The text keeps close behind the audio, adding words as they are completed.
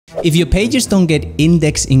If your pages don't get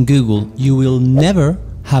indexed in Google, you will never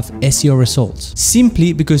have SEO results,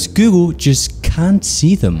 simply because Google just can't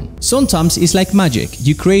see them. Sometimes it's like magic.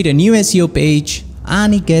 You create a new SEO page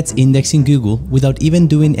and it gets indexed in Google without even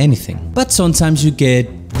doing anything. But sometimes you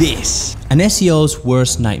get this, an SEO's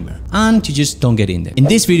worst nightmare, and you just don't get indexed. In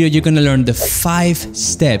this video, you're gonna learn the 5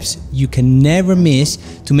 steps you can never miss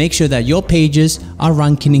to make sure that your pages are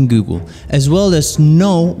ranking in Google, as well as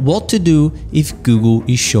know what to do if Google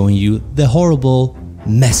is showing you the horrible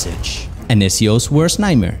message, an SEO's worst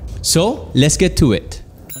nightmare. So let's get to it.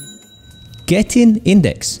 Getting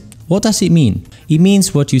indexed. What does it mean? It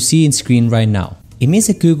means what you see in screen right now. It means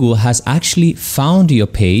that Google has actually found your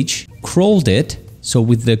page, crawled it, so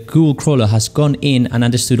with the Google crawler has gone in and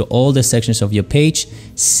understood all the sections of your page,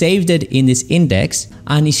 saved it in this index,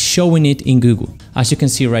 and is showing it in Google. As you can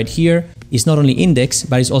see right here, it's not only indexed,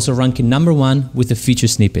 but it's also ranking #1 with the feature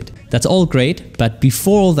snippet. That's all great, but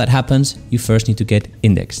before all that happens, you first need to get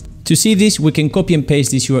indexed. To see this, we can copy and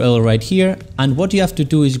paste this URL right here, and what you have to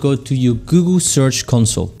do is go to your Google Search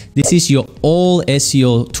Console. This is your all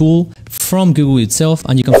SEO tool from Google itself,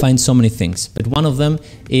 and you can find so many things. But one of them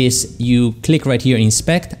is you click right here,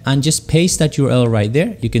 inspect, and just paste that URL right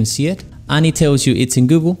there. You can see it, and it tells you it's in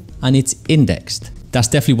Google and it's indexed. That's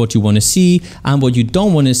definitely what you want to see, and what you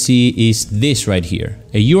don't want to see is this right here,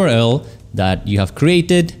 a URL that you have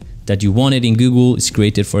created, that you wanted in Google, is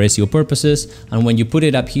created for SEO purposes, and when you put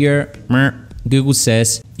it up here, Google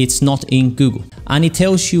says it's not in Google, and it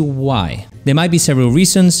tells you why. There might be several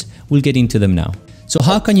reasons, we'll get into them now. So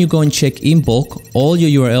how can you go and check in bulk all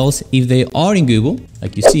your URLs if they are in Google,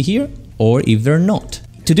 like you see here, or if they're not?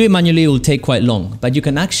 To do it manually, it will take quite long, but you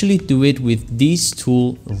can actually do it with this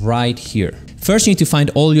tool right here. First, you need to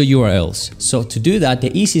find all your URLs. So to do that,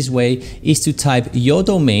 the easiest way is to type your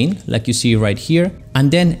domain, like you see right here,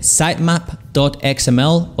 and then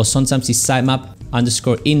sitemap.xml, or sometimes it's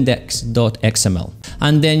sitemap_index.xml.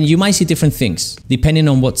 And then you might see different things. Depending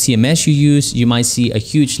on what CMS you use, you might see a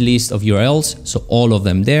huge list of URLs, so all of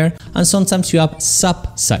them there. And sometimes you have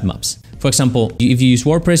sub-sitemaps. For example, if you use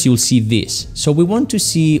WordPress, you'll see this. So we want to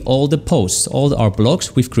see all the posts, all our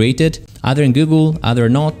blogs we've created, either in Google, either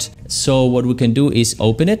not. So what we can do is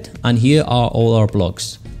open it, and here are all our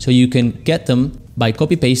blogs. So you can get them by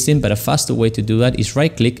copy pasting, but a faster way to do that is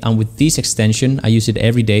right click, and with this extension, I use it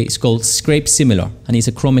every day, it's called Scrape Similar, and it's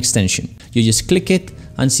a Chrome extension. You just click it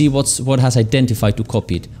and see what has identified to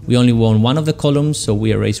copy it. We only want one of the columns, so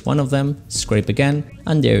we erase one of them, scrape again,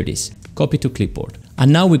 and there it is. Copy to clipboard.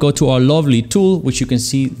 And now we go to our lovely tool, which you can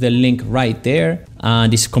see the link right there,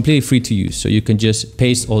 and it's completely free to use. So you can just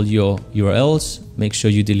paste all your URLs, make sure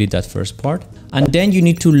you delete that first part. And then you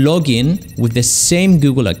need to log in with the same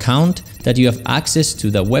Google account that you have access to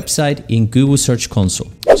the website in Google Search Console.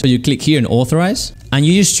 So you click here and authorize, and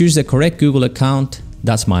you just choose the correct Google account.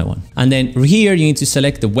 That's my one. And then here you need to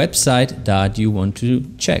select the website that you want to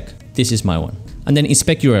check. This is my one. And then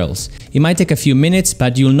inspect URLs. It might take a few minutes,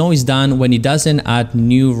 but you'll know it's done when it doesn't add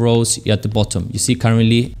new rows at the bottom. You see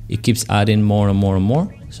currently it keeps adding more and more and more.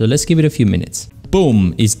 So let's give it a few minutes.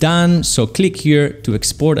 Boom, it's done. So click here to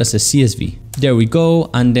export as a CSV. There we go.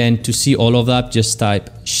 And then to see all of that, just type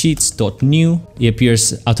sheets.new. It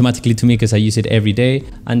appears automatically to me because I use it every day.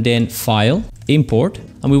 And then file, import.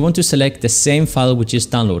 And we want to select the same file we just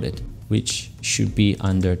downloaded, which should be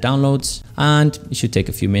under downloads, and it should take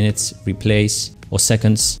a few minutes, replace, or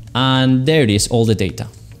seconds. And there it is, all the data.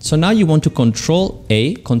 So now you want to Control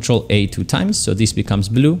A 2 times, so this becomes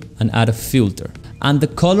blue, and add a filter. And the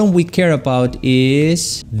column we care about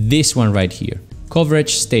is this one right here,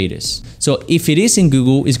 coverage status. So if it is in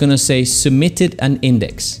Google, it's gonna say submitted and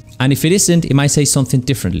indexed. And if it isn't, it might say something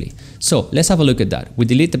differently. So let's have a look at that. We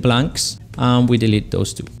delete the blanks, and we delete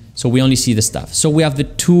those two. So we only see the stuff. So we have the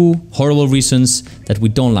 2 horrible reasons that we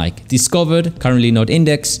don't like. Discovered, currently not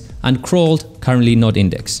indexed, and crawled, currently not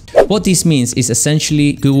indexed. What this means is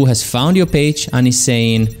essentially Google has found your page and is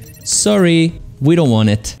saying, sorry, we don't want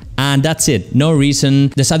it. And that's it, no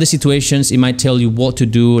reason. There's other situations, it might tell you what to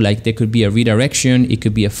do, like there could be a redirection, it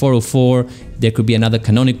could be a 404, there could be another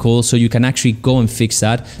canonical, so you can actually go and fix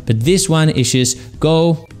that. But this one is just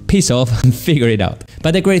go, piss off, and figure it out.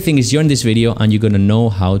 But the great thing is you're in this video and you're gonna know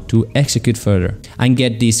how to execute further and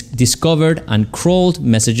get these discovered and crawled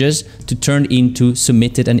messages to turn into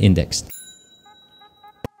submitted and indexed.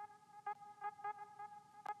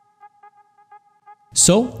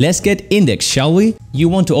 So let's get indexed, shall we? You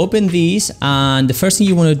want to open these, and the first thing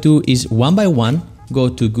you want to do is one by one go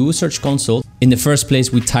to Google Search Console, in the first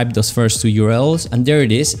place, we typed those first two URLs, and there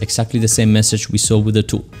it is, exactly the same message we saw with the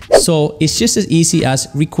tool. So it's just as easy as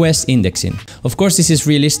request indexing. Of course, this is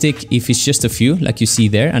realistic if it's just a few, like you see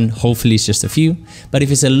there, and hopefully it's just a few. But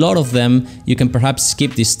if it's a lot of them, you can perhaps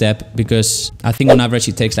skip this step, because I think on average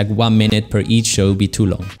it takes like 1 minute per each, so it would be too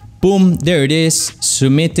long. Boom, there it is,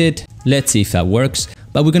 submitted. Let's see if that works.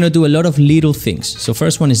 But we're gonna do a lot of little things. So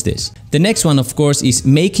first one is this. The next one, of course, is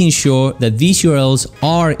making sure that these URLs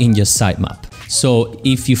are in your sitemap. So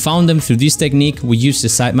if you found them through this technique, we use the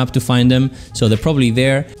sitemap to find them, so they're probably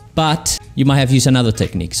there, but you might have used another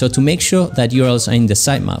technique. So to make sure that URLs are in the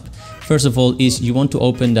sitemap, first of all is you want to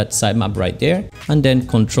open that sitemap right there, and then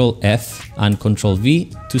Control F and Control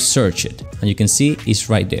V to search it. And you can see it's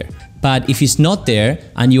right there. But if it's not there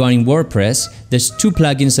and you are in WordPress, there's two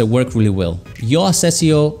plugins that work really well, Yoast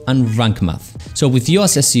SEO and Rank Math. So with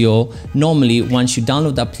Yoast SEO, normally once you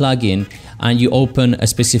download that plugin and you open a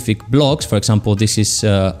specific blog, for example, this is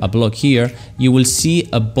a blog here, you will see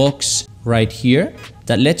a box right here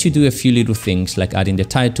that lets you do a few little things like adding the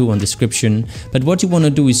title and description. But what you want to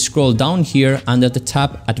do is scroll down here under the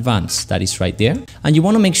tab Advanced, that is right there. And you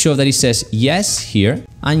want to make sure that it says yes here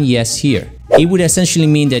and yes here. It would essentially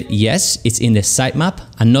mean that yes, it's in the sitemap,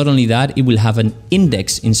 and not only that, it will have an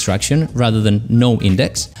index instruction rather than no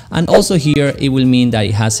index. And also here, it will mean that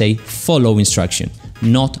it has a follow instruction,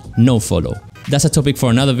 not no follow. That's a topic for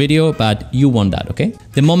another video, but you want that, okay?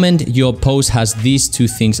 The moment your post has these two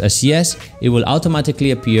things as yes, it will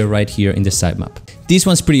automatically appear right here in the sitemap. This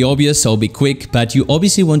one's pretty obvious, so I'll be quick, but you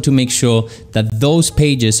obviously want to make sure that those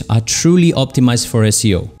pages are truly optimized for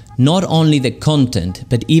SEO. Not only the content,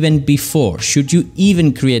 but even before, should you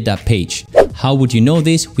even create that page. How would you know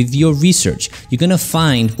this? With your research. You're gonna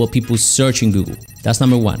find what people search in Google. That's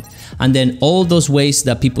number one. And then all those ways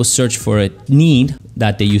that people search for a need,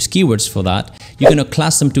 that they use keywords for that, you're gonna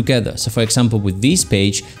class them together. So for example, with this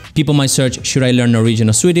page, people might search, should I learn Norwegian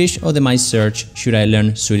or Swedish? Or they might search, should I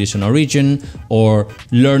learn Swedish or Norwegian? Or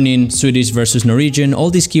learning Swedish versus Norwegian.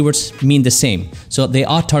 All these keywords mean the same. So they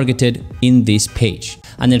are targeted in this page.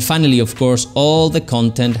 And then finally, of course, all the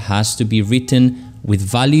content has to be written with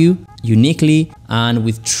value, uniquely, and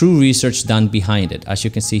with true research done behind it. As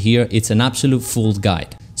you can see here, it's an absolute full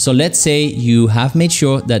guide. So let's say you have made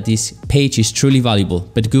sure that this page is truly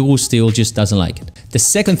valuable, but Google still just doesn't like it. The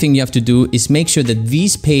second thing you have to do is make sure that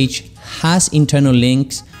this page has internal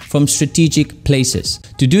links from strategic places.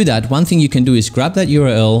 To do that, one thing you can do is grab that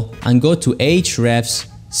URL and go to Ahrefs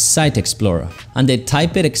Site Explorer, and then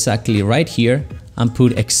type it exactly right here and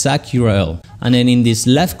put exact URL. And then in this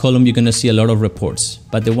left column, you're gonna see a lot of reports,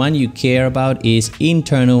 but the one you care about is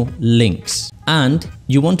internal links. And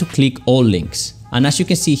you want to click all links. And as you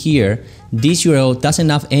can see here, this URL doesn't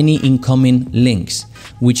have any incoming links,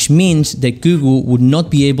 which means that Google would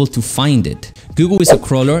not be able to find it. Google is a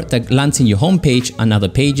crawler that lands in your homepage and other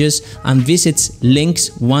pages and visits links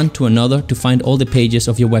one to another to find all the pages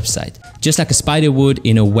of your website, just like a spider would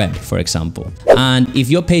in a web, for example. And if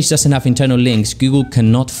your page doesn't have internal links, Google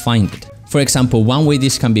cannot find it. For example, one way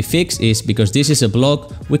this can be fixed is because this is a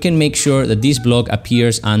blog, we can make sure that this blog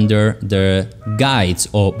appears under the guides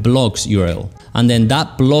or blogs URL. And then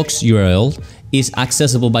that blogs URL is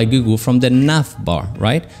accessible by Google from the nav bar,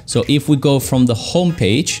 right? So if we go from the home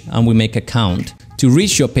page and we make a count, to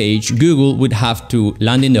reach your page, Google would have to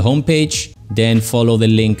land in the home page, then follow the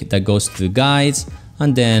link that goes to the guides,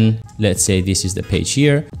 and then let's say this is the page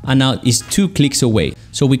here, and now it's 2 clicks away.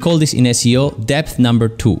 So we call this in SEO depth number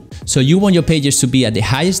 2. So you want your pages to be at the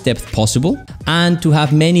highest depth possible and to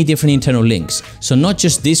have many different internal links. So not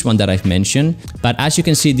just this one that I've mentioned, but as you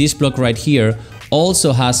can see, this blog right here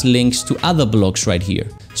also has links to other blogs right here.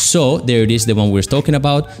 So there it is, the one we're talking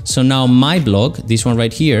about. So now my blog, this one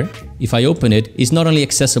right here, if I open it, is not only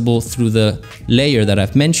accessible through the layer that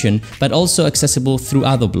I've mentioned, but also accessible through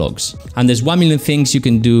other blogs. And there's 1 million things you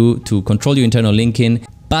can do to control your internal linking,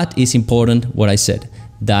 but it's important what I said,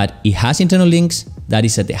 that it has internal links, that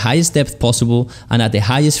is at the highest depth possible and at the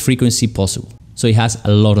highest frequency possible. So it has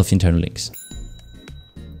a lot of internal links.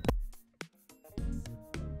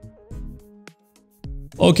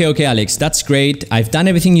 Okay, Alex, that's great. I've done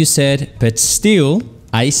everything you said, but still,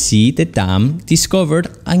 I see the damn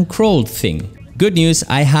discovered and crawled thing. Good news,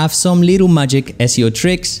 I have some little magic SEO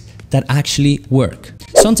tricks that actually work.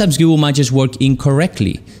 Sometimes Google might just work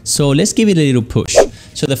incorrectly, so let's give it a little push.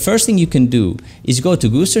 So the first thing you can do is go to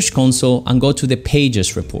Google Search Console and go to the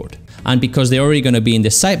Pages report. And because they're already going to be in the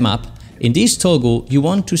sitemap, in this toggle, you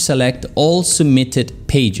want to select all submitted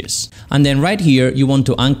pages. And then right here, you want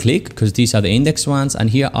to unclick because these are the indexed ones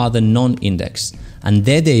and here are the non-indexed. And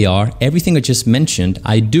there they are. Everything I just mentioned,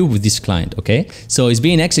 I do with this client, okay? So it's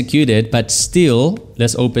being executed, but still,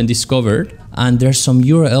 let's open discovered. And there's some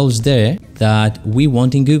URLs there that we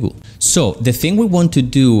want in Google. So the thing we want to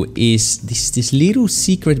do is this little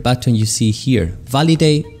secret button you see here,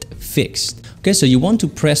 validate fixed. Okay, so you want to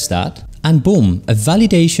press that and boom, a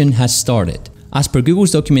validation has started. As per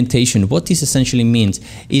Google's documentation, what this essentially means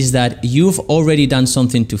is that you've already done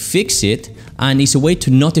something to fix it, and it's a way to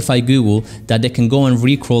notify Google that they can go and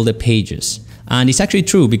recrawl the pages. And it's actually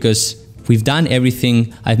true because we've done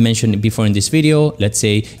everything I've mentioned before in this video. Let's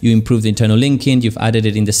say you improved the internal linking, you've added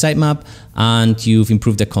it in the sitemap, and you've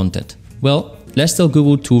improved the content. Well, let's tell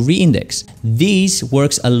Google to reindex. This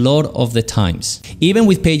works a lot of the times. Even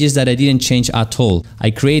with pages that I didn't change at all.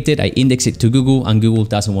 I create it, I index it to Google, and Google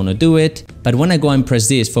doesn't want to do it. But when I go and press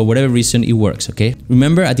this, for whatever reason, it works, okay?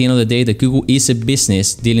 Remember, at the end of the day, that Google is a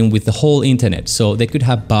business dealing with the whole internet. So they could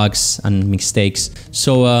have bugs and mistakes.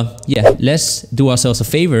 So yeah, let's do ourselves a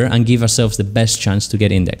favor and give ourselves the best chance to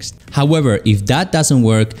get indexed. However, if that doesn't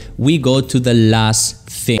work, we go to the last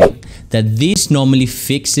thing. That this normally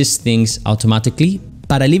fixes things automatically,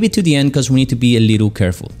 but I leave it to the end because we need to be a little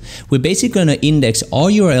careful. We're basically going to index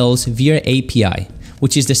all URLs via API,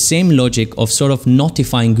 which is the same logic of sort of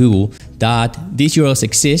notifying Google that these URLs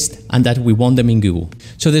exist and that we want them in Google.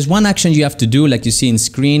 So there's one action you have to do, like you see in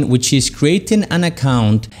screen, which is creating an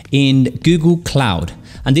account in Google Cloud.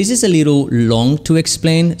 And this is a little long to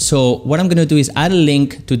explain. So what I'm going to do is add a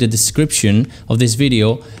link to the description of this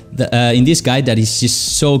video in this guide that is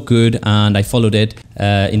just so good, and I followed it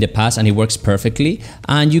in the past and it works perfectly.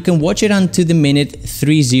 And you can watch it until the minute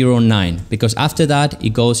 309, because after that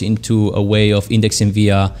it goes into a way of indexing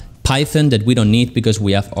via Python that we don't need because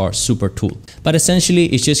we have our super tool. But essentially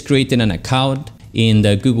it's just creating an account in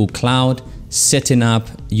the Google Cloud, setting up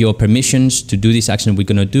your permissions to do this action we're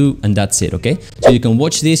gonna do, and that's it, okay? So you can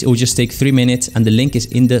watch this, it will just take 3 minutes, and the link is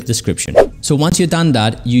in the description. So once you've done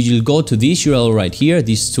that, you'll go to this URL right here,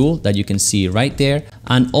 this tool that you can see right there,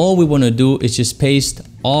 and all we wanna do is just paste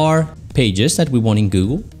our pages that we want in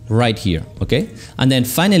Google right here, okay? And then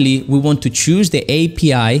finally, we want to choose the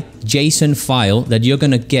API JSON file that you're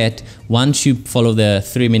gonna get once you follow the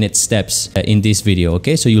 3-minute steps in this video,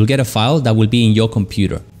 okay? So you'll get a file that will be in your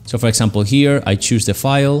computer. So for example, here I choose the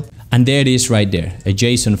file and there it is right there, a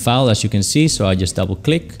JSON file as you can see. So I just double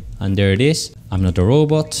click and there it is. I'm not a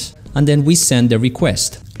robot. And then we send the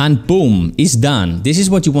request and boom, it's done. This is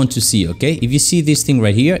what you want to see, okay? If you see this thing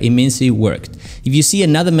right here, it means it worked. If you see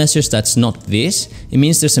another message that's not this, it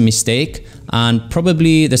means there's a mistake, and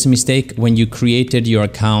probably there's a mistake when you created your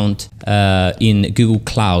account in Google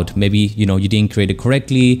Cloud. Maybe, you know, you didn't create it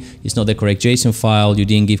correctly, it's not the correct JSON file, you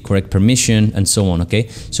didn't give correct permission, and so on, okay?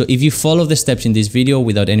 So if you follow the steps in this video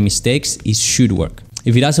without any mistakes, it should work.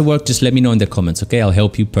 If it doesn't work, just let me know in the comments, okay? I'll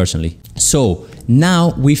help you personally. So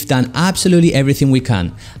now we've done absolutely everything we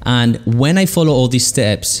can. And when I follow all these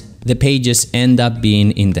steps, the pages end up being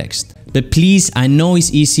indexed. But please, I know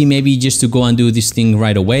it's easy maybe just to go and do this thing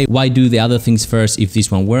right away. Why do the other things first if this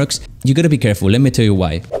one works? You gotta be careful, let me tell you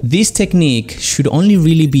why. This technique should only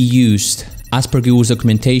really be used as per Google's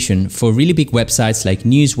documentation for really big websites like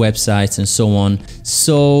news websites and so on.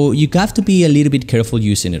 So you have to be a little bit careful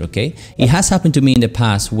using it, okay? It has happened to me in the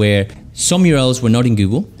past where some URLs were not in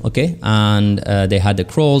Google, okay? And they had the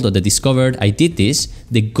crawled or the discovered. I did this,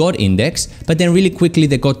 they got indexed, but then really quickly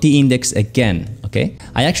they got de-indexed again, okay?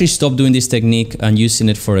 I actually stopped doing this technique and using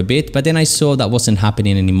it for a bit, but then I saw that wasn't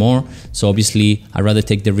happening anymore. So obviously I'd rather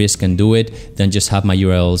take the risk and do it than just have my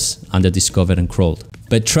URLs under discovered and crawled.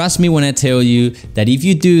 But trust me when I tell you that if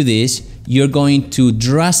you do this, you're going to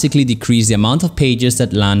drastically decrease the amount of pages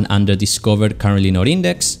that land under discovered currently not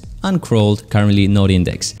indexed and crawled currently not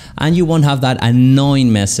indexed. And you won't have that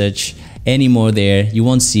annoying message anymore there, you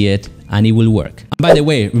won't see it, and it will work. And by the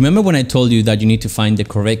way, remember when I told you that you need to find the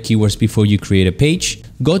correct keywords before you create a page?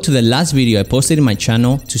 Go to the last video I posted in my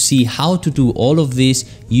channel to see how to do all of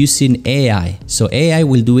this using AI. So AI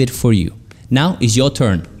will do it for you. Now it's your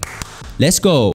turn. Let's go.